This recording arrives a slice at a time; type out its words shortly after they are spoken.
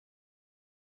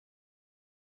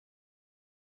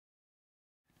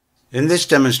In this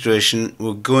demonstration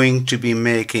we're going to be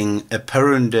making a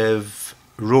Perendev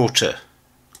rotor,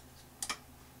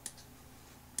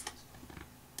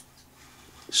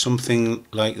 something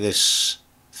like this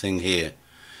thing here.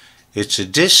 It's a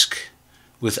disc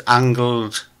with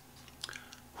angled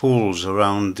holes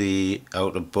around the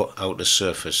outer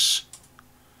surface,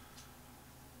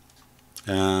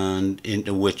 and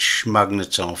into which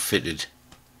magnets are fitted.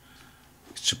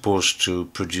 It's supposed to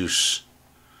produce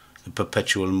a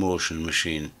perpetual motion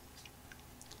machine,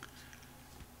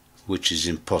 which is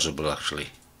impossible actually.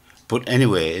 But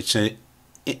anyway, it's an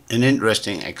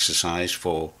interesting exercise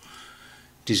for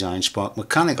DesignSpark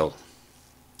Mechanical.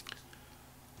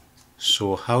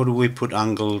 So how do we put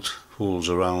angled holes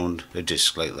around a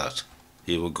disc like that?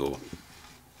 Here we go.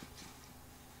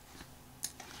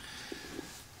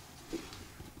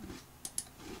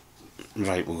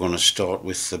 Right, we're going to start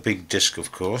with the big disc,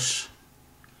 of course.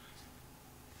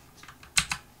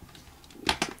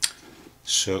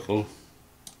 Circle.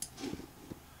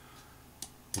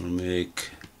 We'll make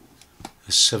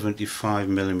a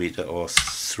 75mm or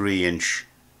 3"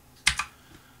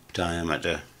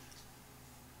 diameter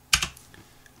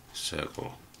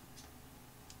circle,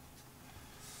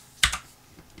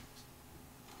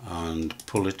 and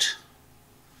pull it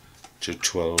to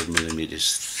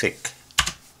 12mm thick.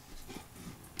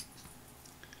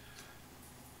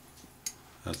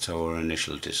 That's our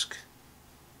initial disc.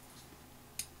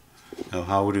 Now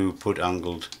how do we put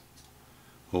angled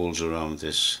holes around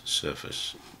this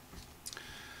surface?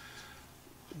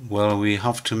 Well, we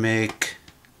have to make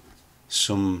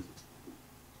some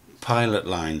pilot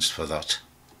lines for that.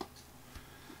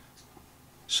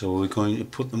 So we're going to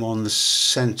put them on the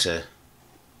center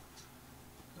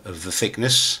of the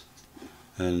thickness,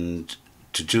 and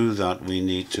to do that we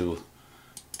need to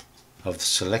have the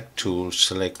select tool,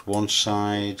 select one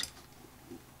side,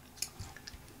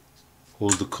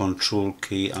 hold the control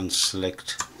key and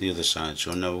select the other side.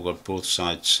 So now we've got both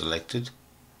sides selected,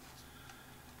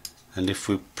 and if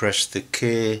we press the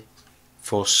K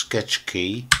for sketch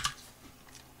key,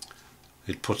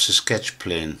 it puts a sketch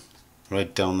plane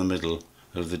right down the middle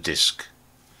of the disc,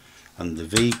 and the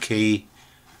V key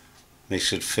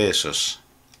makes it face us.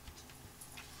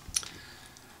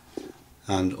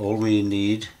 And all we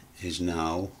need is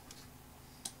now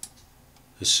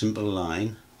a simple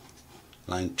line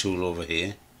tool over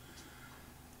here,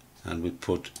 and we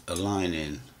put a line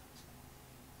in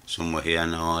somewhere here.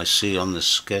 Now I see on the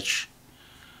sketch,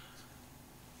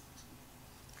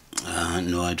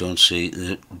 no, I don't see,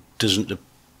 there doesn't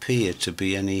appear to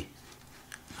be any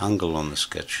angle on the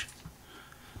sketch.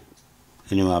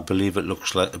 Anyway, I believe it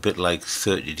looks like a bit like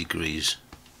 30 degrees.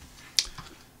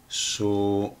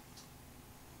 So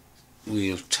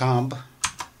we'll tab.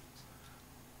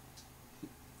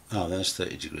 Oh, there's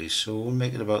 30 degrees. So we'll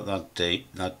make it about that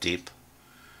deep.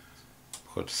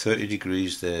 Got 30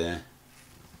 degrees there.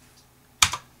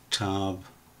 Tab,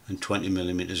 and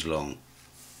 20mm long.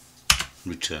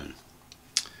 Return.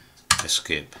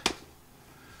 Escape.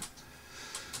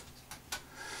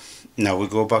 Now we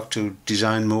go back to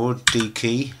design mode, D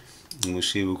key, and we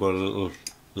see we've got a little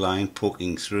line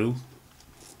poking through.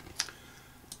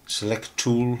 Select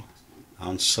tool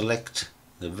and select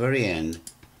the very end,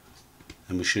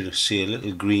 and we should see a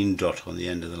little green dot on the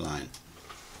end of the line.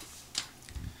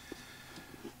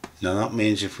 Now that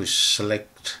means if we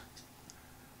select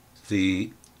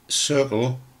the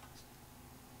circle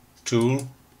tool,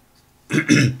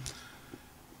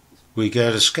 we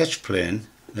get a sketch plane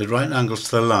at right angles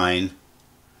to the line,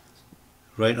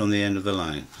 right on the end of the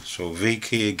line. So V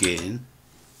key again,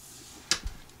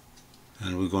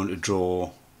 and we're going to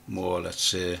draw more, let's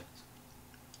say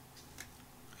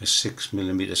a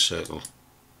 6mm circle.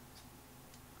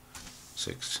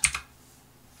 6.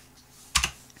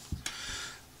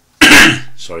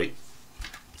 Sorry.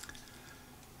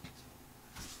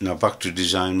 Now back to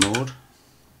design mode.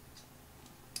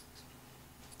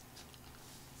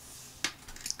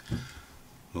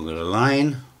 We've got a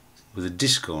line with a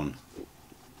disc on.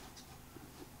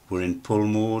 We're in pull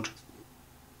mode.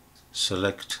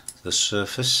 Select the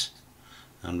surface,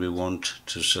 and we want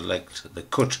to select the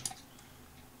cut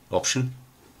option,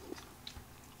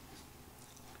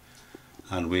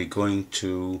 and we're going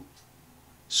to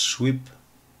sweep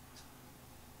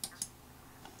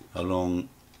along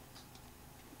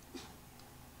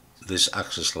this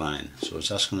axis line. So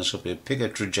it's asking us up here, pick a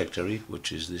trajectory,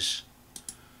 which is this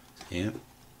here,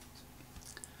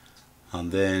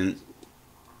 and then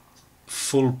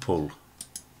full pull,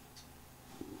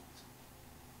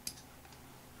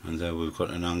 and there we've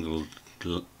got an angled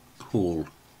hole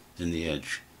in the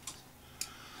edge.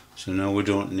 So now we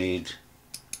don't need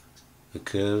the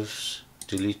curves,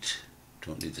 delete,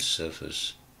 don't need the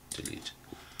surface, delete.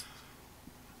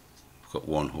 We've got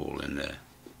one hole in there.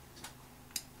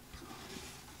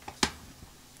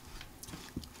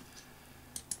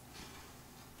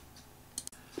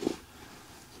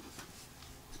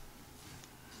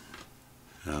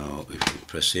 Now if we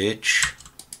press H,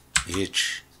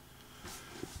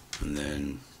 and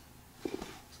then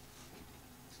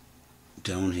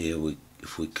down here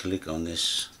if we click on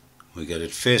this, we get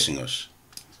it facing us.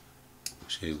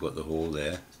 So you've got the hole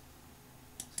there.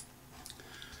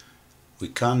 We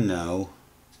can now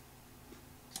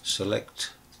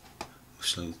select,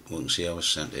 so we can see our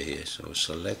center here, so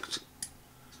select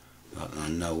that,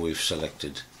 and now we've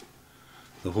selected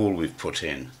the hole we've put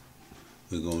in.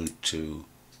 We're going to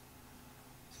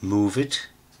move it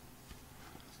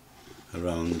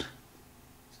around,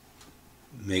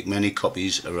 make many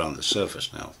copies around the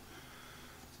surface now.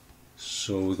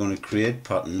 So we're going to create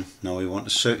pattern. Now we want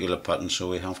a circular pattern, so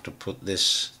we have to put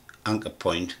this anchor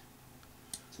point,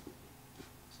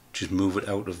 just move it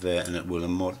out of there, and it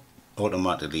will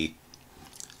automatically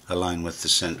align with the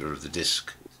center of the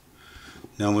disc.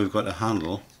 Now we've got a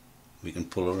handle we can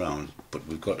pull around, but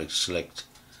we've got to select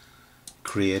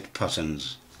create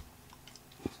patterns.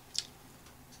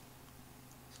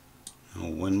 Now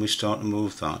when we start to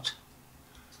move that,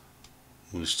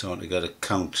 we'll start to get a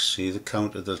count. See the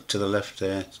count to the left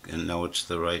there, and now it's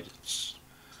the right.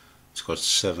 It's got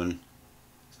 7.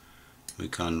 We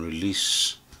can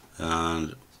release,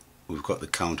 and we've got the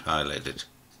count highlighted.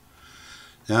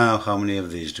 Now how many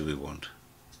of these do we want?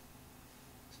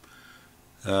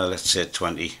 Let's say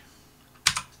 20.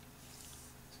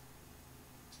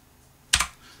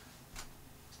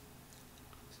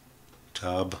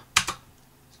 Tab.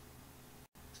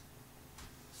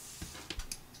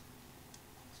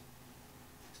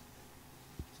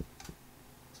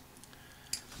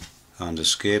 And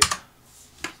escape.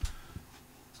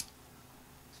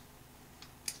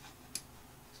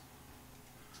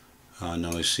 And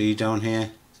now I see down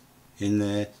here, in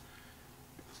there,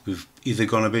 we've either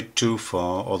gone a bit too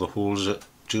far or the holes are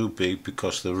too big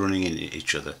because they're running into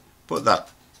each other. But that,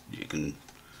 you can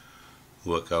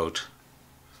work out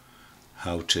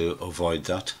how to avoid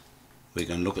that. We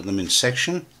can look at them in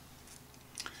section.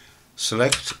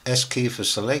 Select, S key for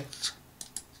select.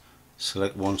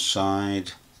 Select one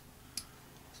side.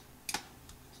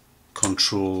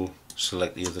 Control,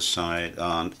 select the other side,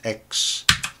 and X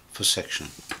for section.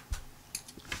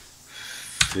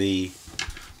 V.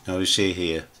 Now you see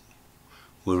here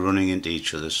we're running into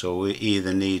each other, so we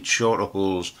either need shorter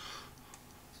holes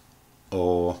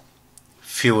or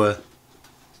fewer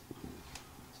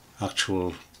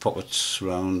actual pockets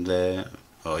around there,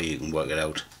 or you can work it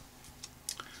out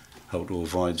how to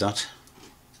avoid that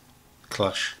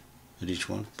clash at each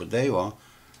one. But there you are.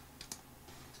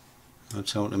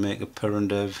 That's how to make a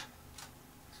Perendev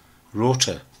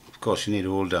rotor. Of course you need a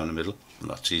hole down the middle, and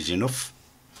that's easy enough.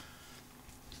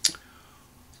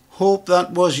 Hope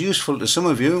that was useful to some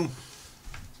of you.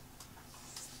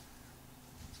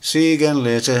 See you again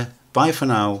later. Bye for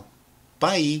now.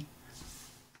 Bye.